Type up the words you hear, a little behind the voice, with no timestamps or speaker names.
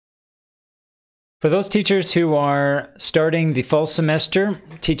For those teachers who are starting the fall semester,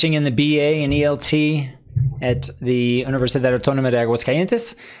 teaching in the BA and ELT at the Universidad Autónoma de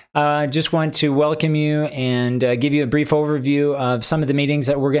Aguascalientes, just want to welcome you and give you a brief overview of some of the meetings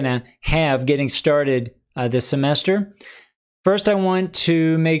that we're going to have getting started this semester. First, I want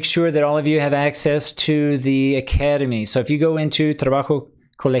to make sure that all of you have access to the Academy. So if you go into Trabajo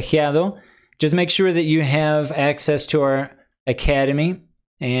Colegiado, just make sure that you have access to our Academy.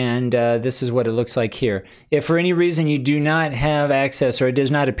 And this is what it looks like here. If for any reason you do not have access or it does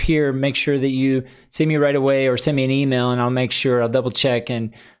not appear, make sure that you see me right away or send me an email and I'll make sure, I'll double check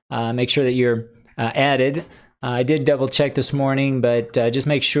and make sure that you're added. I did double check this morning, but just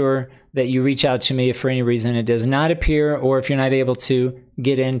make sure that you reach out to me if for any reason it does not appear or if you're not able to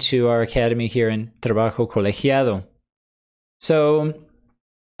get into our academy here in Trabajo Colegiado. So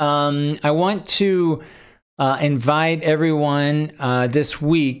I want to invite everyone this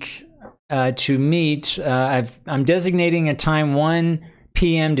week to meet. I'm designating a time 1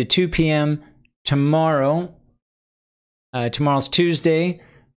 p.m. to 2 p.m. tomorrow. Tomorrow's Tuesday,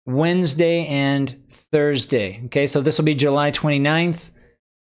 Wednesday, and Thursday. Okay, so this will be July 29th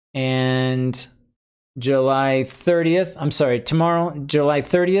and July 30th. I'm sorry, tomorrow, July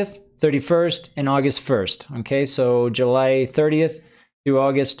 30th, 31st, and August 1st. Okay, so July 30th through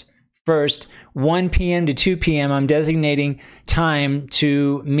August 1st, 1 p.m. to 2 p.m. I'm designating time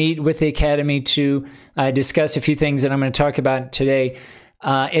to meet with the Academy to discuss a few things that I'm going to talk about today.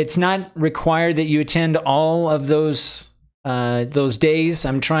 It's not required that you attend all of those days.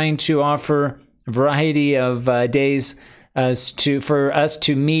 I'm trying to offer a variety of days for us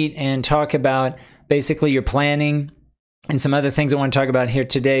to meet and talk about basically your planning and some other things I want to talk about here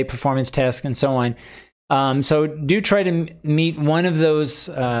today, performance tasks and so on. So do try to meet one of those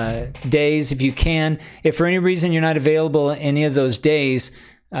days if you can. If for any reason you're not available any of those days,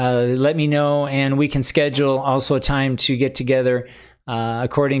 let me know and we can schedule also a time to get together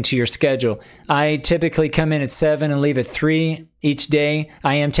according to your schedule. I typically come in at 7 and leave at 3 each day.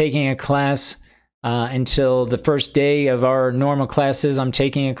 I am taking a class until the first day of our normal classes. I'm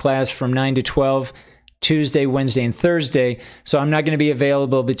taking a class from 9 to 12. Tuesday, Wednesday, and Thursday. So I'm not going to be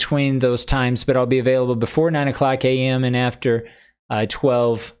available between those times, but I'll be available before 9 o'clock a.m. and after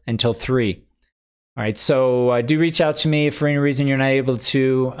 12 until 3. All right, so do reach out to me if for any reason you're not able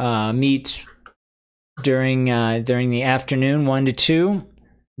to meet during the afternoon, 1 to 2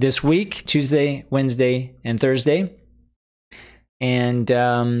 this week, Tuesday, Wednesday, and Thursday. And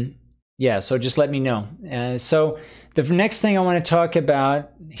yeah, so just let me know. So the next thing I want to talk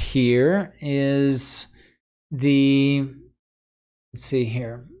about here is let's see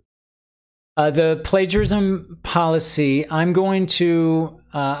here, the plagiarism policy. I'm going to,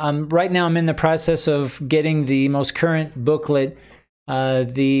 right now I'm in the process of getting the most current booklet.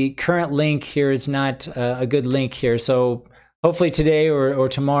 The current link here is not a good link here. So hopefully today or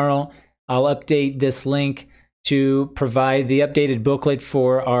tomorrow, I'll update this link to provide the updated booklet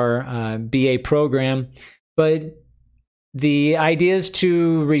for our BA program. But the idea is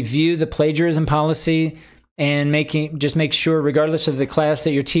to review the plagiarism policy and make sure, regardless of the class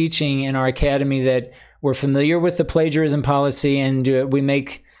that you're teaching in our academy, that we're familiar with the plagiarism policy and we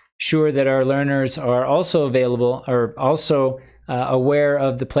make sure that our learners are also aware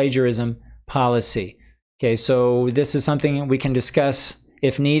of the plagiarism policy. Okay, so this is something we can discuss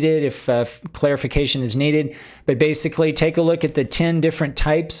if needed, if clarification is needed. But basically, take a look at the 10 different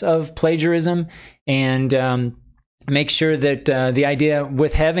types of plagiarism and make sure that the idea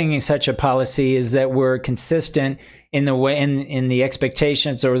with having such a policy is that we're consistent in the way in the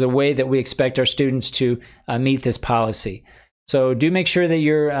expectations or the way that we expect our students to meet this policy. So do make sure that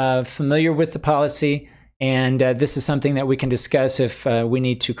you're familiar with the policy, and this is something that we can discuss if we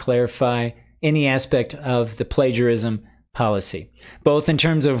need to clarify any aspect of the plagiarism policy, both in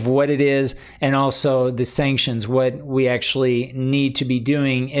terms of what it is and also the sanctions, what we actually need to be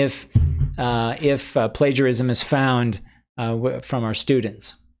doing if plagiarism is found from our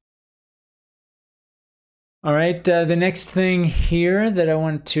students. All right, the next thing here that I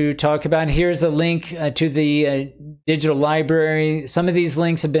want to talk about, here's a link to the digital library. Some of these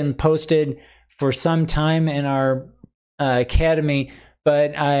links have been posted for some time in our academy,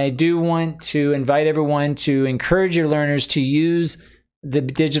 but I do want to invite everyone to encourage your learners to use the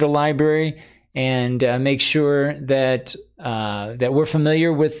digital library and make sure that that we're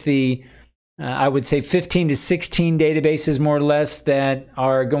familiar with the I would say 15 to 16 databases more or less that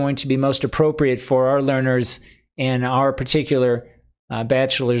are going to be most appropriate for our learners in our particular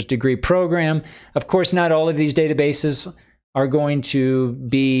bachelor's degree program. Of course, not all of these databases are going to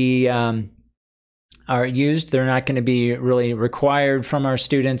be are used. They're not going to be really required from our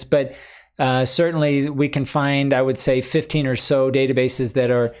students, but certainly we can find, I would say, 15 or so databases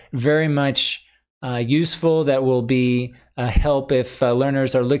that are very much useful, that will be a help if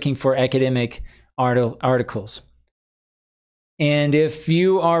learners are looking for academic articles. And if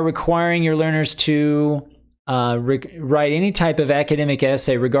you are requiring your learners to write any type of academic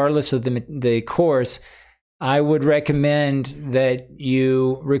essay, regardless of the course, I would recommend that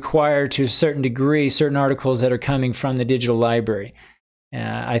you require to a certain degree certain articles that are coming from the digital library.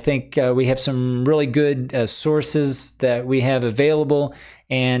 I think we have some really good sources that we have available,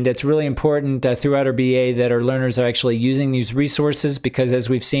 and it's really important throughout our BA that our learners are actually using these resources, because as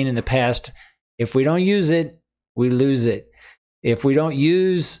we've seen in the past, if we don't use it, we lose it. If we don't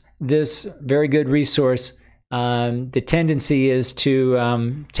use this very good resource, the tendency is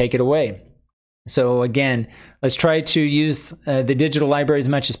to take it away. So again, let's try to use the digital library as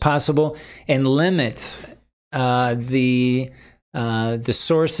much as possible and limit the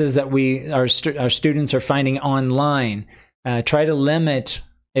sources that our students are finding online. Try to limit,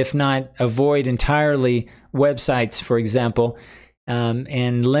 if not avoid entirely, websites, for example,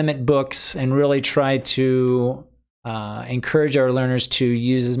 and limit books, and really try to encourage our learners to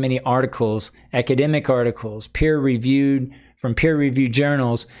use as many articles, academic articles, peer-reviewed, from peer-reviewed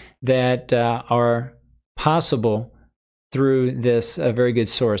journals that are possible through this very good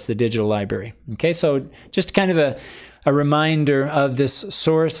source, the digital library. Okay, so just kind of a reminder of this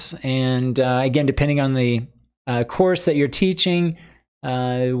source, and again, depending on the course that you're teaching,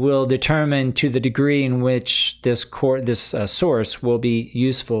 will determine to the degree in which this source will be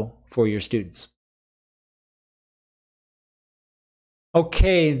useful for your students.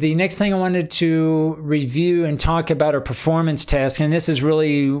 Okay, the next thing I wanted to review and talk about are performance tasks, and this is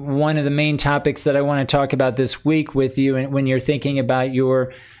really one of the main topics that I want to talk about this week with you, and when you're thinking about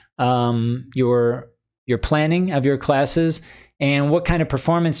your planning of your classes and what kind of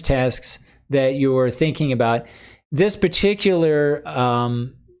performance tasks that you're thinking about. This particular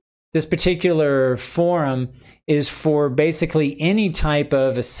forum is for basically any type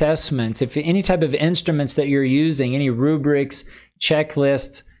of assessments, if any type of instruments that you're using, any rubrics,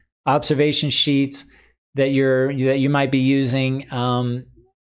 checklists, observation sheets that you might be using,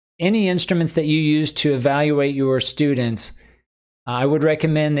 any instruments that you use to evaluate your students. I would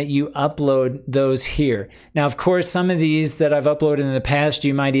recommend that you upload those here. Now, of course, some of these that I've uploaded in the past,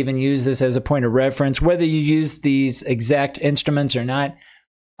 you might even use this as a point of reference. Whether you use these exact instruments or not,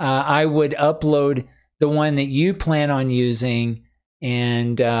 I would upload the one that you plan on using,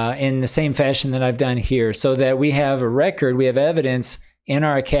 and in the same fashion that I've done here, so that we have a record, we have evidence in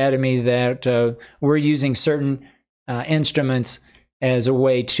our academy that we're using certain instruments as a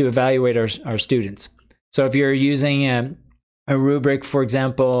way to evaluate our students. So if you're using a rubric, for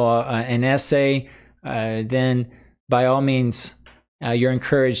example, an essay, then by all means, you're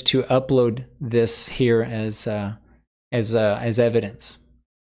encouraged to upload this here as evidence.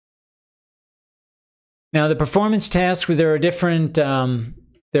 Now, the performance tasks, there are different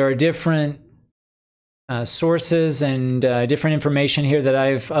sources and different information here that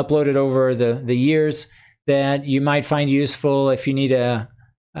I've uploaded over the years that you might find useful if you need a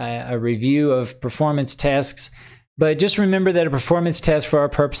review of performance tasks. But just remember that a performance test for our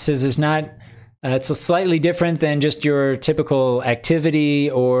purposes is not, it's slightly different than just your typical activity,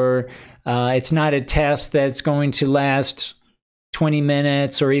 or it's not a test that's going to last 20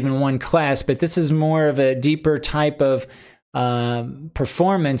 minutes or even one class, but this is more of a deeper type of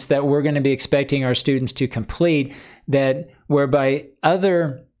performance that we're going to be expecting our students to complete, that whereby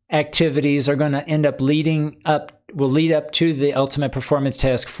other activities are going to end up will lead up to the ultimate performance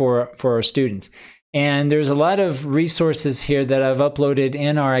task for our students. And there's a lot of resources here that I've uploaded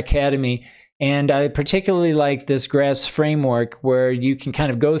in our academy, and I particularly like this GRASP framework, where you can kind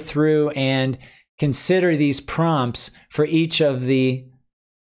of go through and consider these prompts for each of the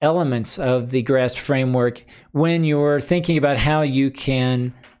elements of the GRASP framework when you're thinking about how you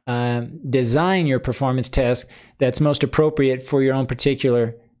can design your performance task that's most appropriate for your own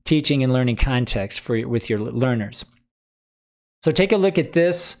particular teaching and learning context with your learners. So take a look at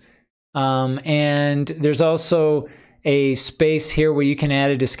this, and there's also a space here where you can add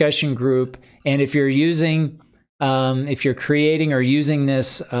a discussion group, and if you're creating or using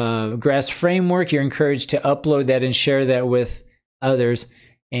this GRASP framework, you're encouraged to upload that and share that with others,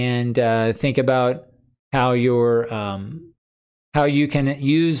 and think about how you can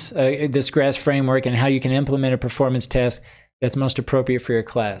use this GRASP framework and how you can implement a performance task that's most appropriate for your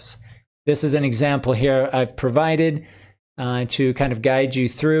class. This is an example here I've provided to kind of guide you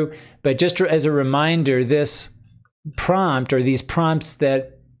through, but just as a reminder, this prompt, or these prompts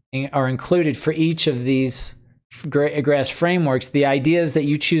that are included for each of these GRASP frameworks, the idea is that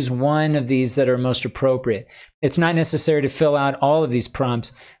you choose one of these that are most appropriate. It's not necessary to fill out all of these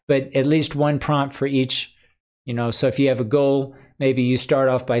prompts, but at least one prompt for each. So if you have a goal, maybe you start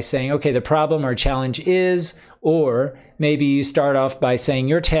off by saying, okay, the problem or challenge is, or maybe you start off by saying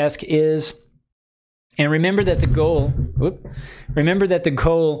your task is. And remember that the goal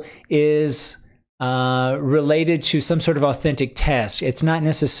is related to some sort of authentic task. It's not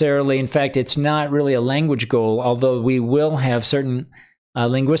necessarily, in fact, it's not really a language goal, although we will have certain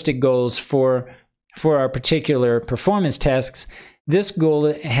linguistic goals for our particular performance tasks. This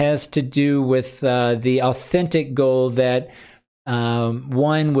goal has to do with the authentic goal that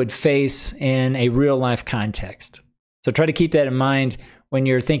one would face in a real-life context. So try to keep that in mind when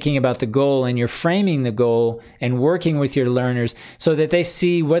you're thinking about the goal and you're framing the goal and working with your learners so that they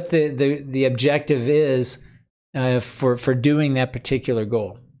see what the objective is for doing that particular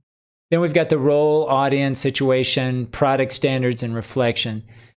goal. Then we've got the role, audience, situation, product standards, and reflection.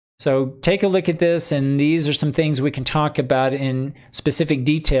 So take a look at this, and these are some things we can talk about in specific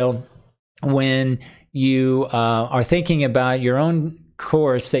detail when you are thinking about your own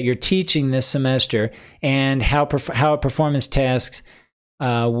course that you're teaching this semester and how performance tasks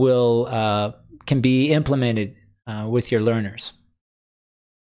can be implemented with your learners.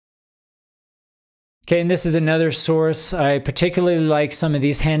 Okay, and this is another source. I particularly like some of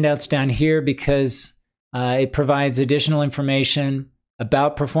these handouts down here because it provides additional information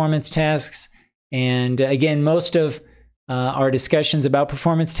about performance tasks. And again, most of our discussions about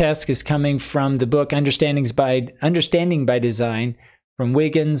performance tasks is coming from the book Understanding by Design from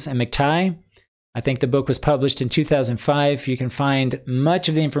Wiggins and McTighe. I think the book was published in 2005. You can find much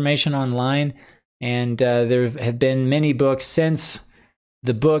of the information online, and there have been many books since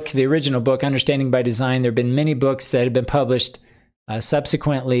the original book, Understanding by Design. There have been many books that have been published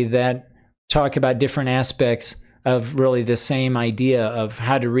subsequently that talk about different aspects of really the same idea of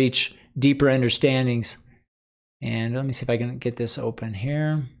how to reach deeper understandings. And let me see if I can get this open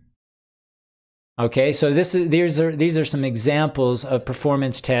here. Okay, so these are some examples of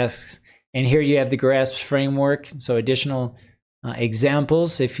performance tasks. And here you have the GRASP framework, so additional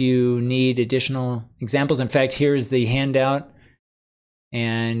examples if you need additional examples. In fact, here's the handout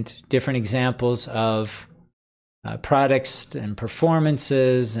and different examples of products and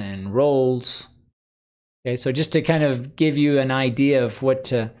performances and roles. Okay, so just to kind of give you an idea of what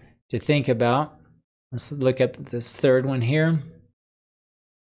to think about, let's look at this third one here.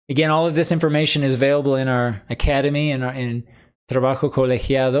 Again, all of this information is available in our academy, in Trabajo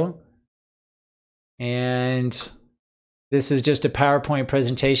Colegiado. And this is just a PowerPoint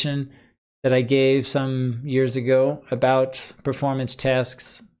presentation that I gave some years ago about performance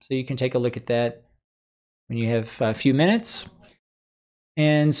tasks. So you can take a look at that when you have a few minutes.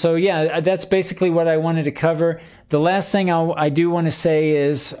 And so, yeah, that's basically what I wanted to cover. The last thing I do want to say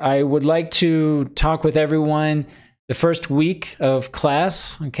is I would like to talk with everyone the first week of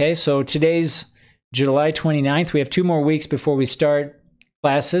class. Okay, so today's July 29th. We have 2 more weeks before we start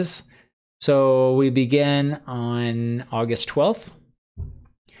classes. So we begin on August 12th.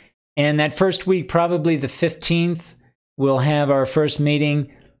 And that first week, probably the 15th, we'll have our first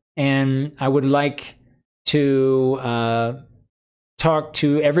meeting. And I would like to talk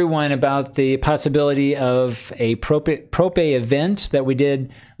to everyone about the possibility of a Prope event that we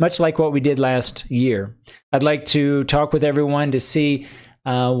did, much like what we did last year. I'd like to talk with everyone to see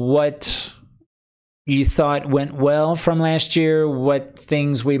what you thought went well from last year, what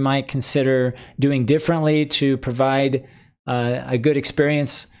things we might consider doing differently to provide a good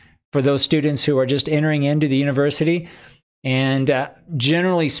experience for those students who are just entering into the university. And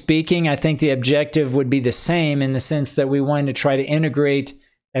generally speaking, I think the objective would be the same in the sense that we want to try to integrate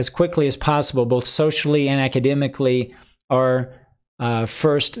as quickly as possible, both socially and academically, our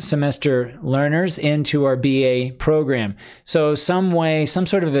first semester learners into our BA program. So some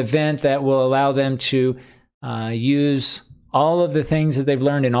sort of event that will allow them to use all of the things that they've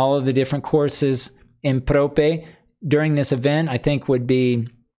learned in all of the different courses in Prope during this event, I think would be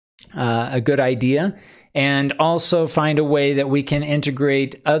a good idea. And also find a way that we can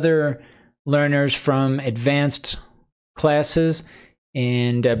integrate other learners from advanced classes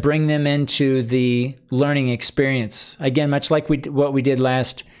and bring them into the learning experience. Again, much like what we did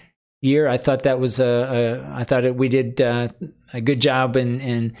last year, I thought that was we did a good job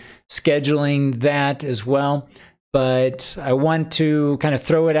in scheduling that as well. But I want to kind of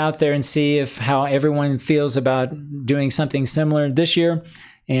throw it out there and see how everyone feels about doing something similar this year,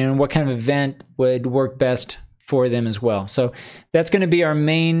 and what kind of event would work best for them as well. So that's going to be our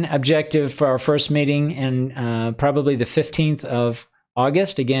main objective for our first meeting, and probably the 15th of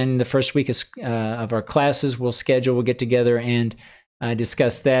August. Again, the first week of our classes, we'll get together and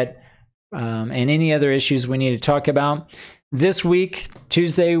discuss that and any other issues we need to talk about. This week,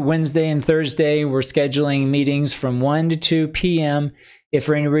 Tuesday, Wednesday, and Thursday, we're scheduling meetings from 1 to 2 p.m. If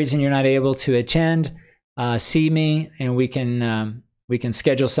for any reason you're not able to attend, see me, and we can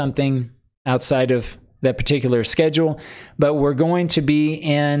schedule something outside of that particular schedule. But we're going to be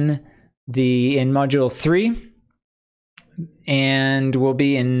in Module 3, and we'll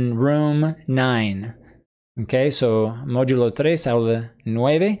be in Room 9. Okay, so Módulo 3, Aula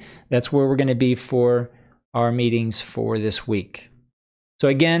 9, that's where we're going to be for our meetings for this week. So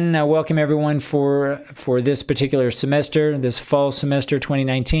again, welcome everyone for this particular semester, this fall semester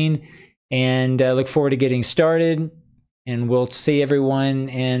 2019, and look forward to getting started, and we'll see everyone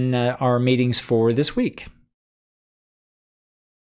in our meetings for this week.